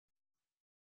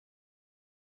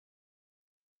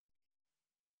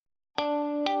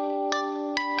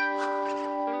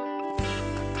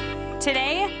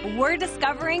Today, we're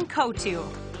discovering Kotu.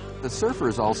 The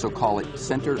surfers also call it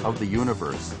center of the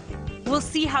universe. We'll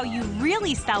see how you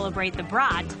really celebrate the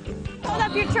brat. Hold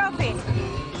up your trophy.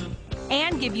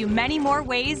 And give you many more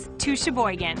ways to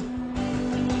Sheboygan.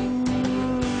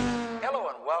 Hello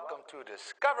and welcome to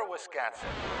Discover Wisconsin.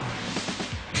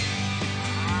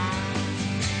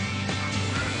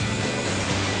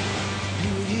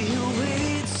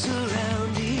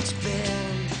 Around each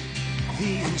bend,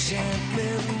 the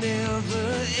enchantment never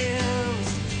ends.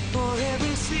 For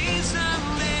every season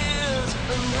there's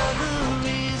another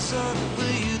reason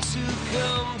for you to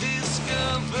come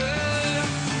discover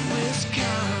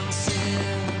Wisconsin.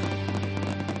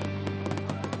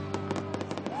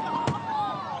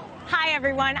 Hi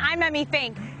everyone, I'm Emmy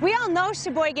Fink. We all know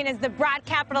Sheboygan is the brat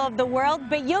capital of the world,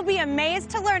 but you'll be amazed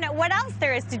to learn at what else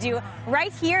there is to do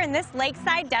right here in this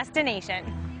lakeside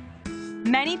destination.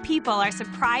 Many people are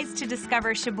surprised to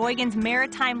discover Sheboygan's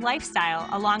maritime lifestyle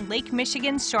along Lake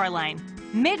Michigan's shoreline,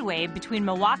 midway between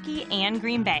Milwaukee and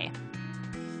Green Bay.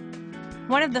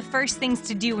 One of the first things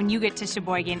to do when you get to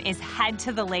Sheboygan is head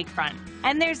to the lakefront,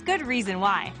 and there's good reason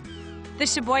why. The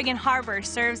Sheboygan Harbor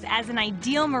serves as an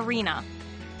ideal marina,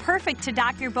 perfect to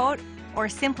dock your boat or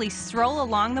simply stroll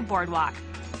along the boardwalk.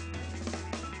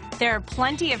 There are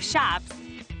plenty of shops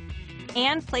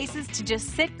and places to just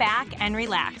sit back and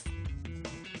relax.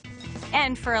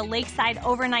 And for a lakeside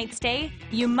overnight stay,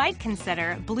 you might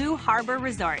consider Blue Harbor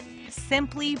Resort.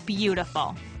 Simply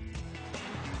beautiful.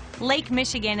 Lake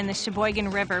Michigan and the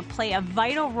Sheboygan River play a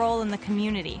vital role in the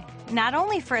community, not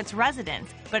only for its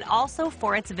residents, but also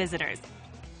for its visitors.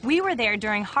 We were there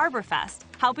during Harbor Fest,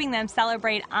 helping them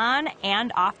celebrate on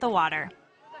and off the water.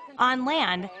 On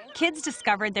land, kids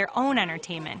discovered their own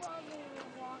entertainment.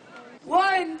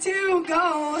 1, 2,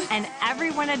 go! And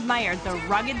everyone admired the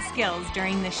rugged skills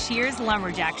during the Shears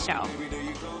Lumberjack Show.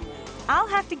 I'll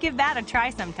have to give that a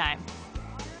try sometime.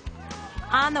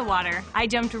 On the water, I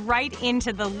jumped right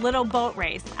into the little boat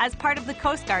race as part of the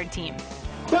Coast Guard team.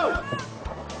 Go!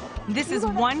 This is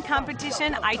one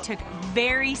competition I took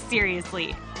very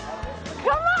seriously.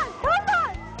 Come on, come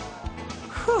on!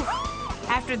 Whew.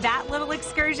 After that little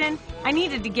excursion, I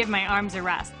needed to give my arms a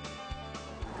rest.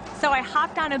 So I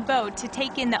hopped on a boat to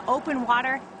take in the open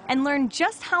water and learn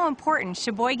just how important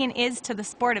Sheboygan is to the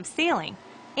sport of sailing,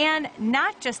 and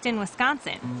not just in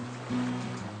Wisconsin.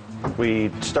 We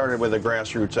started with a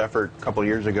grassroots effort a couple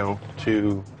years ago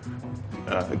to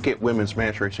get women's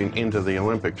match racing into the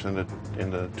Olympics, in the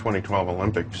 2012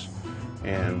 Olympics.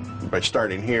 And by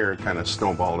starting here, it kind of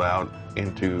snowballed out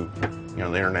into the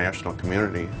international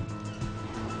community.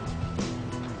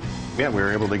 Yeah, we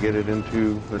were able to get it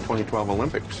into the 2012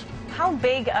 Olympics. How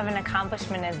big of an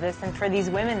accomplishment is this, and for these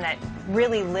women that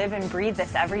really live and breathe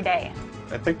this every day?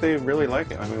 I think they really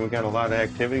like it. I mean, we've got a lot of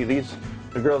activity.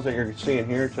 The girls that you're seeing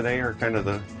here today are kind of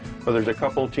well, there's a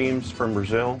couple teams from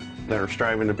Brazil that are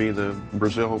striving to be the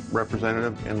Brazil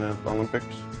representative in the Olympics.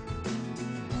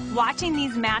 Watching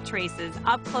these match races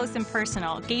up close and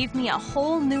personal gave me a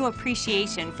whole new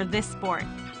appreciation for this sport.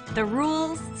 The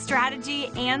rules,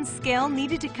 strategy, and skill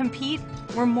needed to compete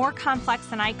were more complex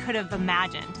than I could have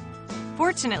imagined.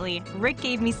 Fortunately, Rick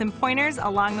gave me some pointers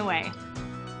along the way.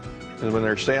 And when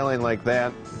they're sailing like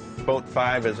that, boat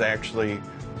 5 is actually,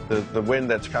 the wind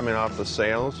that's coming off the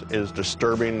sails is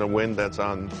disturbing the wind that's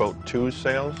on boat 2's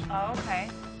sails. Oh, okay.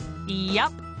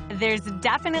 Yup, there's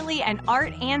definitely an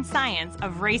art and science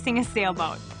of racing a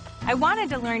sailboat. I wanted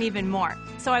to learn even more,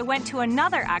 so I went to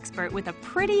another expert with a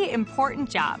pretty important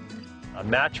job.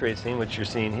 Match racing, which you're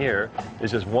seeing here,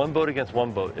 is just one boat against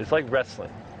one boat. It's like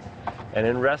wrestling. And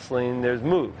in wrestling, there's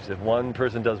moves. If one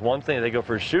person does one thing, they go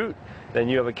for a shoot, then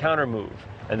you have a counter move.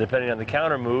 And depending on the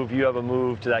counter move, you have a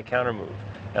move to that counter move.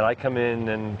 And I come in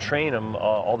and train them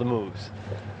all the moves.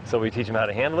 So we teach them how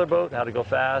to handle their boat, how to go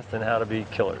fast, and how to be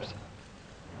killers.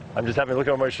 I'm just having a look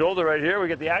over my shoulder right here. We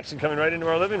get the action coming right into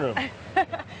our living room.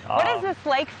 What is this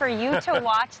like for you to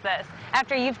watch this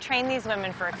after you've trained these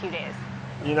women for a few days?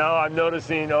 You know, I'm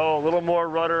noticing, a little more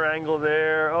rudder angle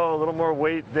there, a little more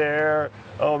weight there,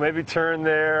 maybe turn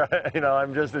there.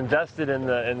 I'm just invested in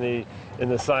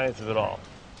the science of it all.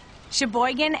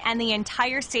 Sheboygan and the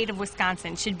entire state of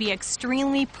Wisconsin should be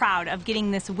extremely proud of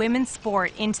getting this women's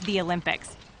sport into the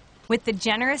Olympics. With the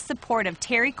generous support of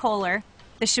Terry Kohler,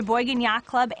 the Sheboygan Yacht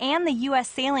Club, and the U.S.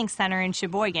 Sailing Center in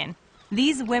Sheboygan,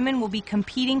 these women will be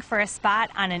competing for a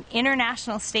spot on an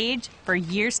international stage for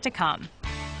years to come.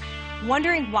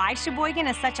 Wondering why Sheboygan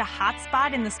is such a hot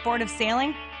spot in the sport of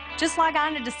sailing? Just log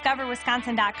on to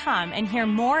discoverwisconsin.com and hear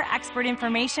more expert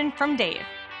information from Dave.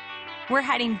 We're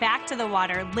heading back to the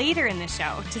water later in the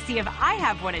show to see if I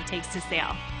have what it takes to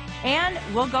sail. And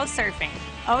we'll go surfing.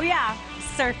 Oh yeah,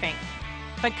 surfing.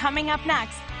 But coming up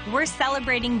next, we're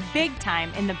celebrating big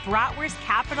time in the bratwurst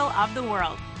capital of the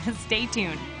world. Stay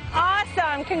tuned.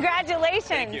 Awesome, congratulations.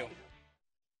 Thank you.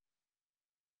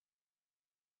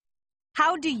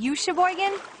 How do you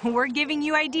Sheboygan? We're giving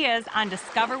you ideas on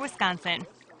Discover Wisconsin.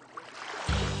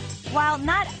 While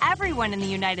not everyone in the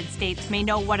United States may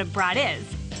know what a brat is,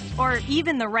 or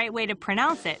even the right way to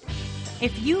pronounce it,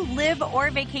 if you live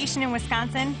or vacation in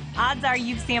Wisconsin, odds are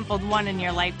you've sampled one in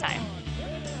your lifetime.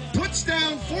 Puts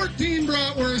down 14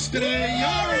 bratwurst today.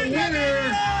 Your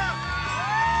winner!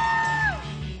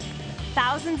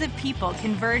 Thousands of people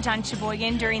converge on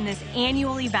Sheboygan during this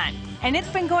annual event, and it's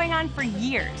been going on for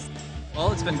years.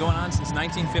 Well, it's been going on since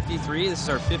 1953. This is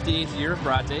our 58th year of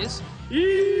Brat Days.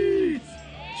 Eat!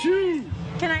 Chew!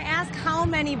 Can I ask how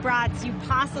many brats you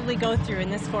possibly go through in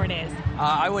this 4 days?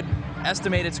 I would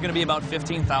estimate it's going to be about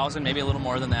 15,000, maybe a little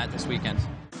more than that this weekend.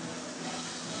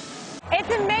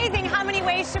 It's amazing how many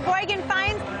ways Sheboygan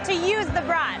finds to use the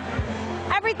brat.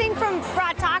 Everything from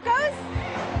brat tacos,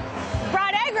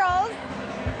 brat egg rolls,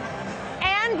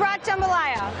 and brat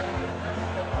jambalaya.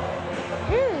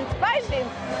 Spicy.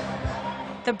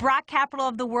 The brat capital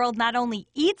of the world not only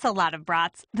eats a lot of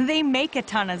brats, they make a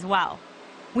ton as well.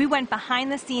 We went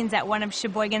behind the scenes at one of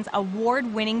Sheboygan's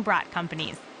award-winning brat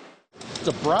companies.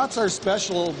 The brats are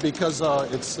special because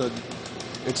it's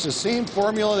the same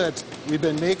formula that we've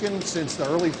been making since the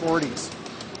early 40s.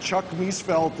 Chuck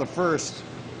Miesfeld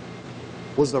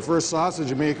was the first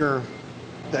sausage maker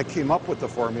that came up with the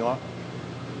formula,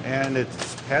 and it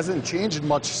hasn't changed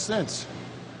much since.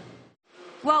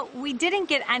 Well, we didn't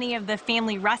get any of the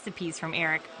family recipes from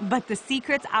Eric, but the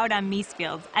secret's out on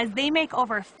Miesfeld's, as they make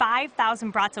over 5,000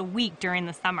 brats a week during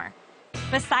the summer.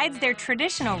 Besides their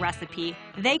traditional recipe,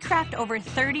 they craft over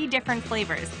 30 different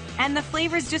flavors, and the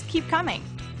flavors just keep coming.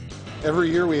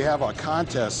 Every year we have a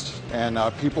contest, and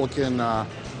people can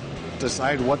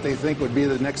decide what they think would be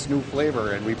the next new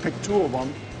flavor, and we picked 2 of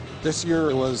them. This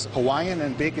year it was Hawaiian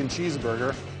and bacon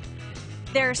cheeseburger.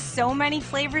 There are so many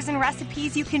flavors and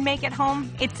recipes you can make at home,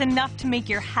 it's enough to make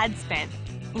your head spin.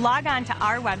 Log on to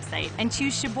our website and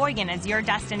choose Sheboygan as your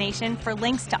destination for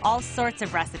links to all sorts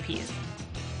of recipes.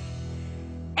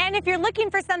 And if you're looking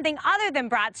for something other than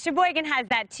brats, Sheboygan has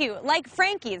that too, like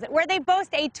Frankie's, where they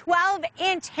boast a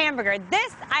 12-inch hamburger.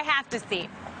 This I have to see.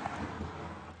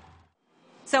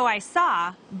 So I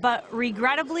saw, but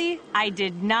regrettably, I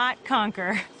did not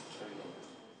conquer.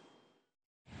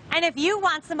 And if you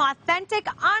want some authentic,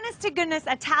 honest-to-goodness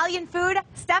Italian food,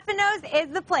 Stefano's is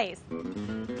the place.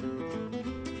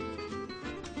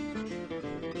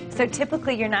 So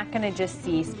typically you're not going to just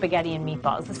see spaghetti and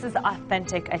meatballs. This is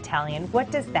authentic Italian.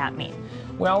 What does that mean?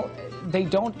 Well, they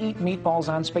don't eat meatballs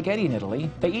on spaghetti in Italy.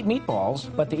 They eat meatballs,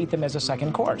 but they eat them as a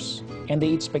second course. And they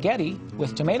eat spaghetti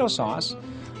with tomato sauce,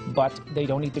 but they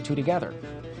don't eat the two together.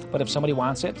 But if somebody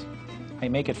wants it, I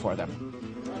make it for them.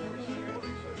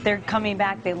 They're coming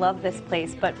back, they love this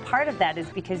place, but part of that is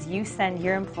because you send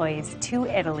your employees to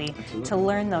Italy to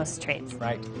learn those traits.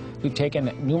 Right. We've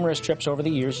taken numerous trips over the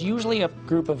years. Usually a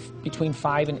group of between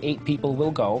 5 and 8 people will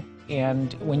go.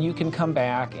 And when you can come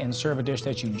back and serve a dish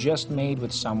that you just made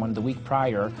with someone the week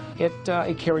prior, it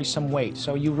carries some weight.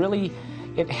 So you really,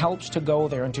 it helps to go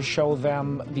there and to show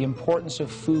them the importance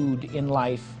of food in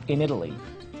life in Italy.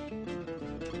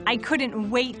 I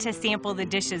couldn't wait to sample the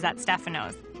dishes at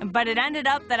Stefano's, but it ended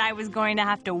up that I was going to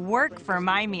have to work for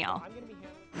my meal.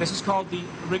 This is called the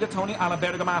rigatoni alla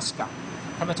bergamasca,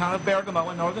 from the town of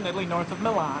Bergamo in northern Italy, north of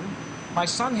Milan. My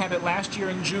son had it last year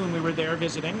in June. We were there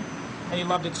visiting, and he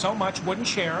loved it so much, wouldn't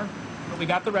share. But we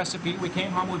got the recipe. We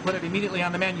came home, we put it immediately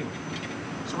on the menu.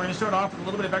 So we're going to start off with a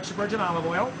little bit of extra virgin olive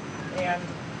oil and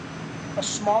a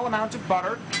small amount of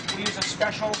butter. We use a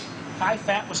special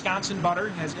high-fat Wisconsin butter.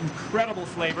 It has incredible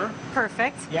flavor.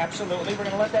 Perfect. Yeah, absolutely. We're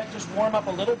going to let that just warm up a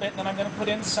little bit, and then I'm going to put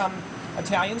in some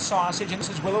Italian sausage, and this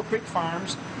is Willow Creek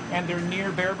Farms, and they're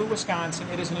near Baraboo, Wisconsin.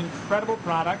 It is an incredible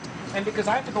product, and because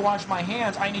I have to go wash my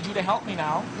hands, I need you to help me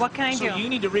now. What can I do? So you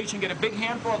need to reach and get a big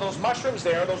handful of those mushrooms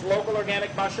there, those local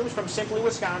organic mushrooms from Simply,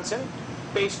 Wisconsin,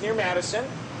 based near Madison.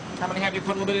 I'm going to have you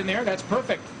put a little bit in there. That's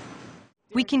perfect.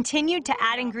 We continued to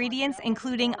add ingredients,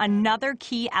 including another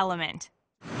key element.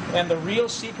 And the real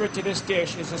secret to this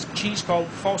dish is this cheese called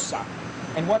fossa.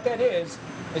 And what that is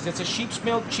it's a sheep's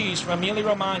milk cheese from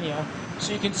Emilia-Romagna.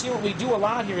 So you can see what we do a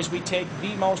lot here is we take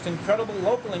the most incredible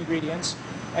local ingredients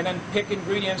and then pick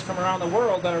ingredients from around the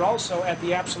world that are also at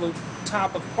the absolute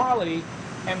top of quality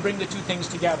and bring the two things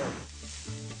together.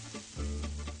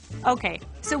 Okay,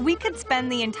 So we could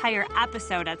spend the entire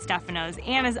episode at Stefano's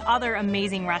and his other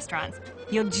amazing restaurants.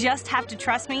 You'll just have to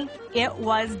trust me, it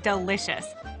was delicious.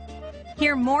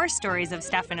 Hear more stories of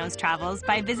Stefano's travels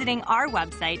by visiting our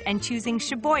website and choosing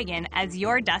Sheboygan as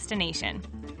your destination.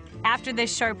 After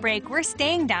this short break, we're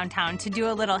staying downtown to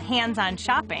do a little hands-on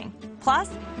shopping. Plus,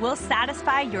 we'll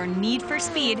satisfy your need for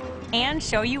speed and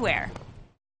show you where.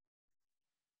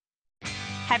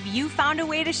 Have you found a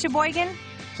way to Sheboygan?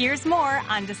 Here's more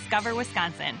on Discover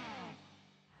Wisconsin.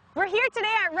 We're here today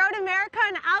at Road America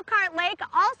in Elkhart Lake,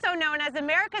 also known as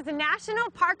America's National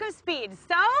Park of Speed.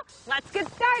 So, let's get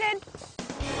started.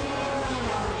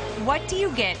 What do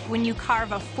you get when you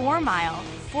carve a 4-mile,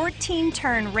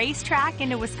 14-turn racetrack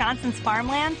into Wisconsin's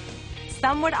farmland?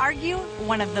 Some would argue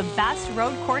one of the best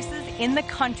road courses in the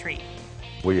country.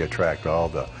 We attract all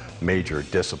the major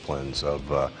disciplines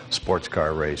of sports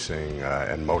car racing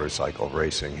and motorcycle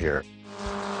racing here.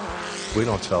 We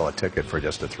don't sell a ticket for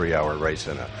just a 3-hour race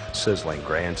in a sizzling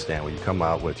grandstand. When you come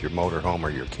out with your motorhome or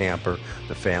your camper,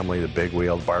 the family, the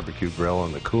big-wheeled barbecue grill,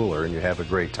 and the cooler, and you have a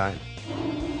great time.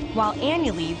 While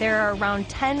annually there are around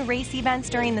 10 race events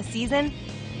during the season,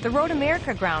 the Road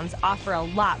America grounds offer a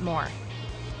lot more.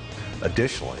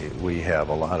 Additionally, we have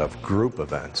a lot of group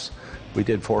events. We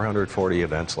did 440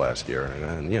 events last year,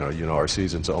 and you know our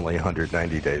season's only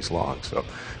 190 days long, so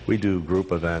we do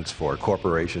group events for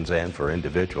corporations and for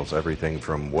individuals, everything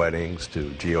from weddings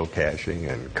to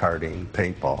geocaching and karting,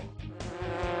 paintball.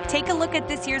 Take a look at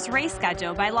this year's race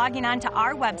schedule by logging on to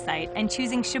our website and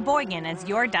choosing Sheboygan as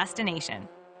your destination.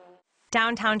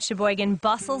 Downtown Sheboygan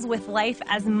bustles with life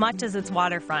as much as its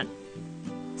waterfront.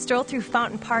 Stroll through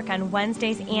Fountain Park on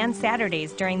Wednesdays and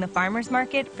Saturdays during the farmers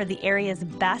market for the area's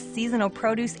best seasonal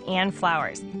produce and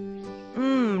flowers.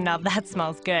 Now that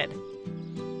smells good.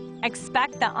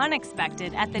 Expect the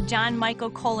unexpected at the John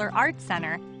Michael Kohler Arts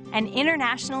Center, an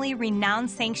internationally renowned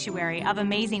sanctuary of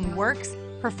amazing works,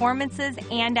 performances,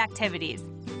 and activities.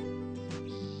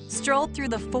 Stroll through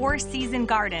the Four Season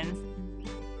Gardens,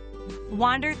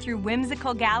 wander through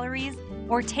whimsical galleries,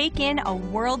 or take in a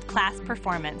world-class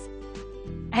performance.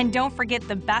 And don't forget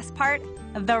the best part,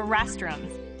 the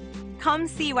restrooms. Come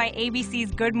see why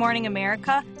ABC's Good Morning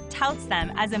America touts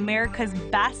them as America's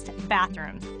best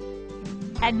bathrooms.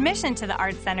 Admission to the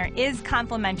Arts Center is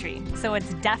complimentary, so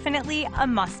it's definitely a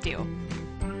must-do.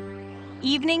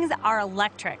 Evenings are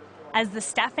electric, as the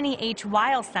Stephanie H.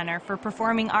 Weil Center for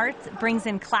Performing Arts brings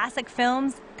in classic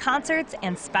films, concerts,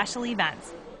 and special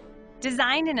events.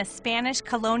 Designed in a Spanish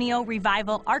colonial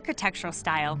revival architectural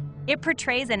style, it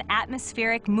portrays an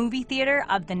atmospheric movie theater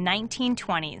of the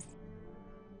 1920s.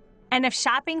 And if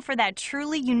shopping for that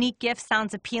truly unique gift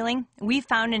sounds appealing, we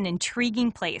found an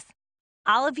intriguing place.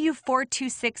 Oliveview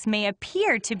 426 may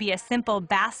appear to be a simple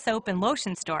bath soap and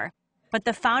lotion store, but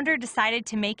the founder decided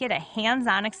to make it a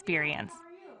hands-on experience.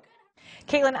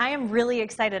 Caitlin, I am really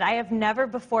excited. I have never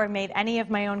before made any of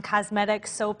my own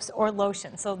cosmetics, soaps, or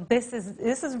lotions. So this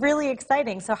is really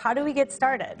exciting. So how do we get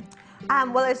started?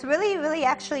 Well, it's really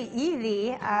actually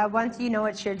easy once you know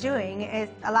what you're doing.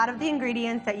 It's a lot of the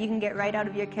ingredients that you can get right out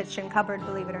of your kitchen cupboard,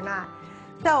 believe it or not.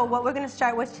 So what we're going to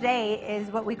start with today is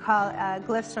what we call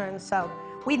glycerin soap.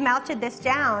 We've melted this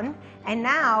down, and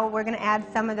now we're going to add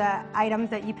some of the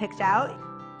items that you picked out.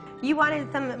 You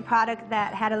wanted some product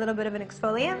that had a little bit of an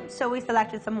exfoliant, so we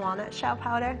selected some walnut shell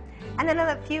powder, and then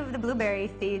a few of the blueberry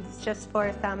seeds just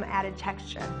for some added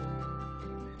texture.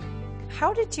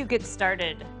 How did you get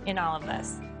started in all of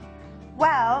this?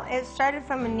 Well, it started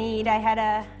from a need. I had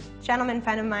a gentleman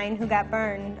friend of mine who got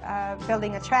burned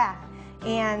building a track,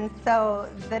 and so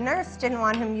the nurse didn't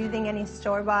want him using any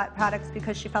store-bought products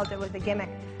because she felt it was a gimmick.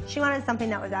 She wanted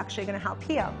something that was actually going to help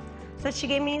heal. So she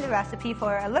gave me the recipe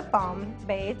for a lip balm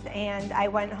base, and I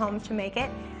went home to make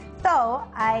it. So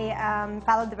I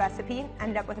followed the recipe,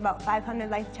 ended up with about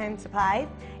 500 lifetime supplies,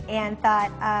 and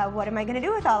thought, what am I going to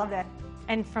do with all of this?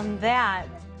 And from that,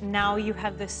 now you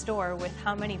have this store with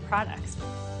how many products?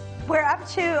 We're up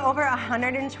to over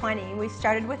 120. We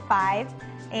started with 5,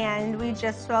 and we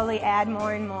just slowly add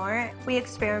more and more. We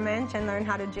experiment and learn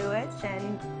how to do it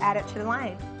and add it to the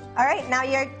line. All right, now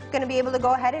you're going to be able to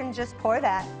go ahead and just pour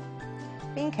that.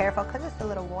 Being careful because it's a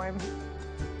little warm.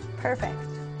 Perfect.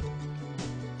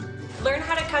 Learn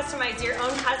how to customize your own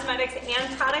cosmetics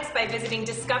and products by visiting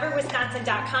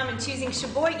discoverwisconsin.com and choosing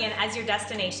Sheboygan as your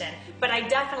destination. But I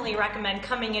definitely recommend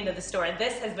coming into the store.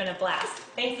 This has been a blast.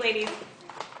 Thanks, ladies.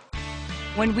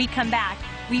 When we come back,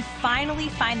 we finally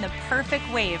find the perfect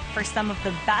wave for some of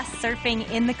the best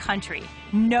surfing in the country.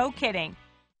 No kidding.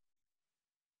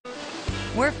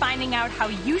 We're finding out how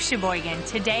you Sheboygan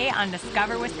today on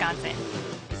Discover Wisconsin.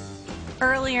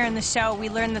 Earlier in the show, we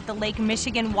learned that the Lake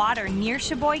Michigan water near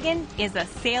Sheboygan is a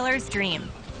sailor's dream.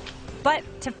 But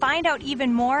to find out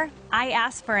even more, I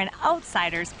asked for an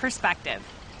outsider's perspective.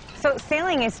 So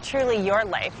sailing is truly your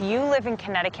life. You live in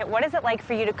Connecticut. What is it like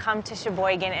for you to come to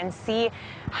Sheboygan and see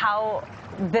how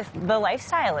the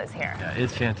lifestyle is here? Yeah,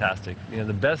 it's fantastic. You know,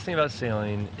 the best thing about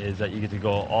sailing is that you get to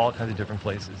go all kinds of different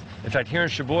places. In fact, here in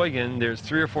Sheboygan, there's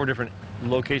 3 or 4 different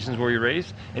locations where you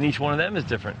race, and each one of them is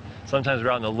different. Sometimes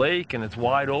we're out in the lake and it's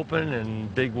wide open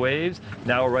and big waves.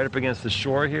 Now we're right up against the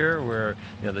shore here, where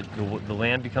you know the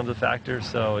land becomes a factor.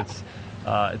 So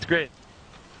it's great.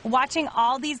 Watching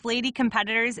all these lady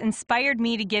competitors inspired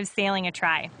me to give sailing a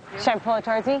try. Should I pull it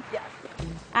towards me? Yes.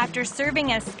 After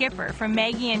serving as skipper for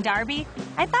Maggie and Darby,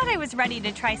 I thought I was ready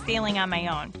to try sailing on my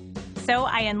own. So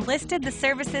I enlisted the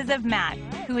services of Matt,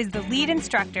 who is the lead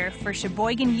instructor for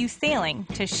Sheboygan Youth Sailing,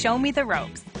 to show me the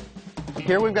ropes.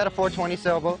 Here we've got a 420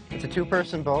 sailboat. It's a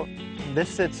 2-person boat.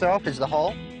 This itself is the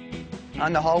hull.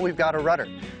 On the hull we've got a rudder.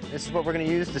 This is what we're going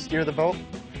to use to steer the boat.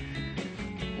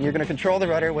 You're going to control the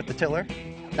rudder with the tiller.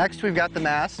 Next, we've got the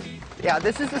mast. Yeah,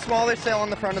 this is the smaller sail on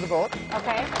the front of the boat.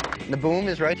 Okay. The boom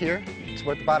is right here. It's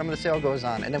what the bottom of the sail goes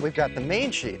on. And then we've got the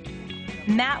main sheet.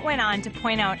 Matt went on to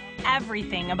point out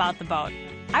everything about the boat.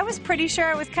 I was pretty sure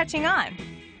I was catching on.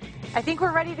 I think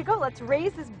we're ready to go. Let's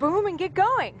raise this boom and get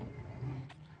going.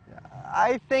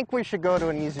 I think we should go to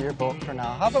an easier boat for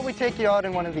now. How about we take you out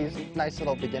in one of these nice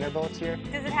little beginner boats here?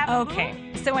 Does it have a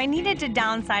boom? So I needed to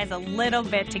downsize a little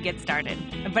bit to get started.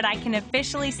 But I can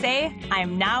officially say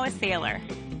I'm now a sailor.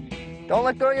 Don't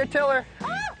let go of your tiller.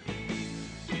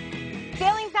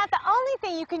 Sailing's not the only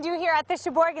thing you can do here at the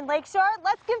Sheboygan Lakeshore.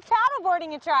 Let's give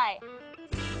paddleboarding a try.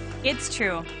 It's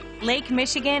true. Lake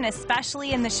Michigan,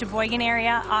 especially in the Sheboygan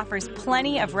area, offers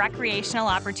plenty of recreational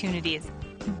opportunities.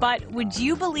 But would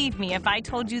you believe me if I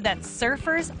told you that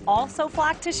surfers also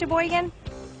flock to Sheboygan?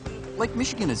 Lake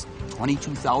Michigan is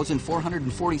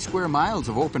 22,440 square miles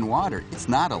of open water. It's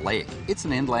not a lake, it's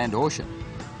an inland ocean.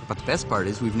 But the best part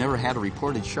is we've never had a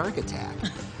reported shark attack.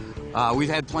 We've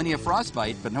had plenty of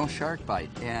frostbite, but no shark bite.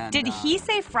 And, did he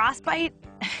say frostbite?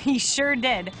 He sure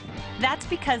did. That's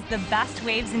because the best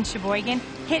waves in Sheboygan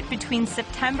hit between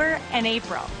September and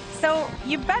April. So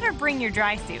you better bring your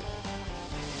dry suit.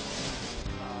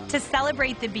 To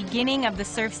celebrate the beginning of the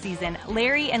surf season,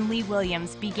 Larry and Lee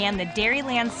Williams began the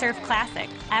Dairyland Surf Classic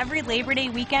every Labor Day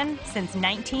weekend since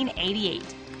 1988.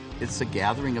 It's a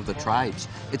gathering of the tribes.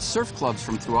 It's surf clubs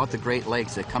from throughout the Great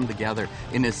Lakes that come together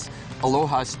in this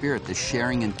aloha spirit, this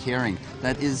sharing and caring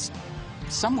that is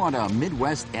somewhat a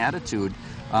Midwest attitude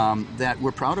that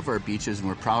we're proud of our beaches and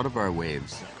we're proud of our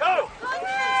waves. Go!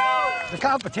 The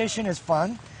competition is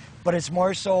fun, but it's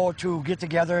more so to get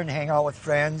together and hang out with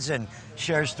friends and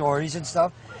share stories and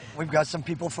stuff. We've got some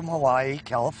people from Hawaii,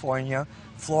 California,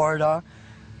 Florida,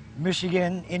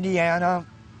 Michigan, Indiana.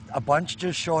 A bunch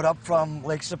just showed up from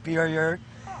Lake Superior,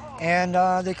 and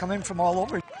they come in from all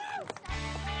over.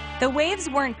 The waves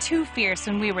weren't too fierce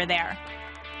when we were there.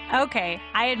 Okay,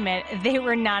 I admit they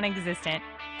were non-existent,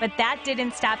 but that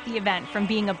didn't stop the event from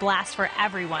being a blast for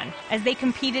everyone, as they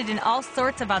competed in all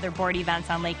sorts of other board events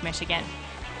on Lake Michigan.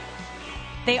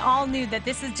 They all knew that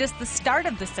this is just the start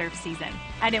of the surf season,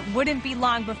 and it wouldn't be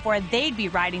long before they'd be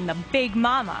riding the Big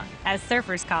Mama, as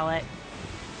surfers call it.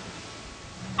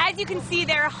 As you can see,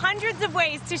 there are hundreds of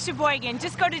ways to Sheboygan.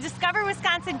 Just go to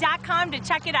discoverwisconsin.com to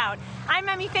check it out. I'm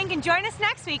Emmy Fink, and join us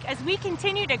next week as we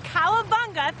continue to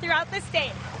cowabunga throughout the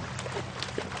state.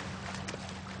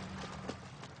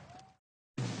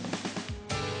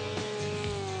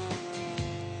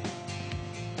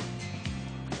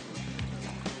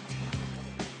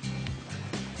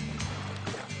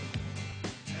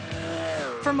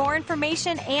 For more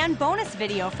information and bonus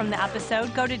video from the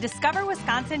episode, go to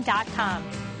discoverwisconsin.com.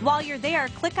 While you're there,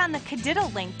 click on the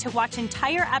Cadiddle link to watch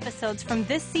entire episodes from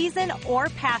this season or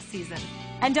past seasons.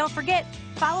 And don't forget,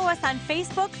 follow us on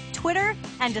Facebook, Twitter,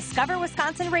 and Discover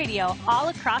Wisconsin Radio all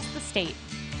across the state.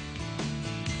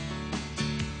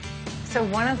 So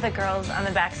one of the girls on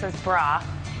the back says bra.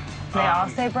 They all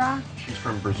say bra? She's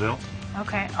from Brazil.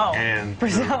 Okay. Oh, and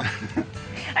Brazil.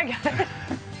 I got it.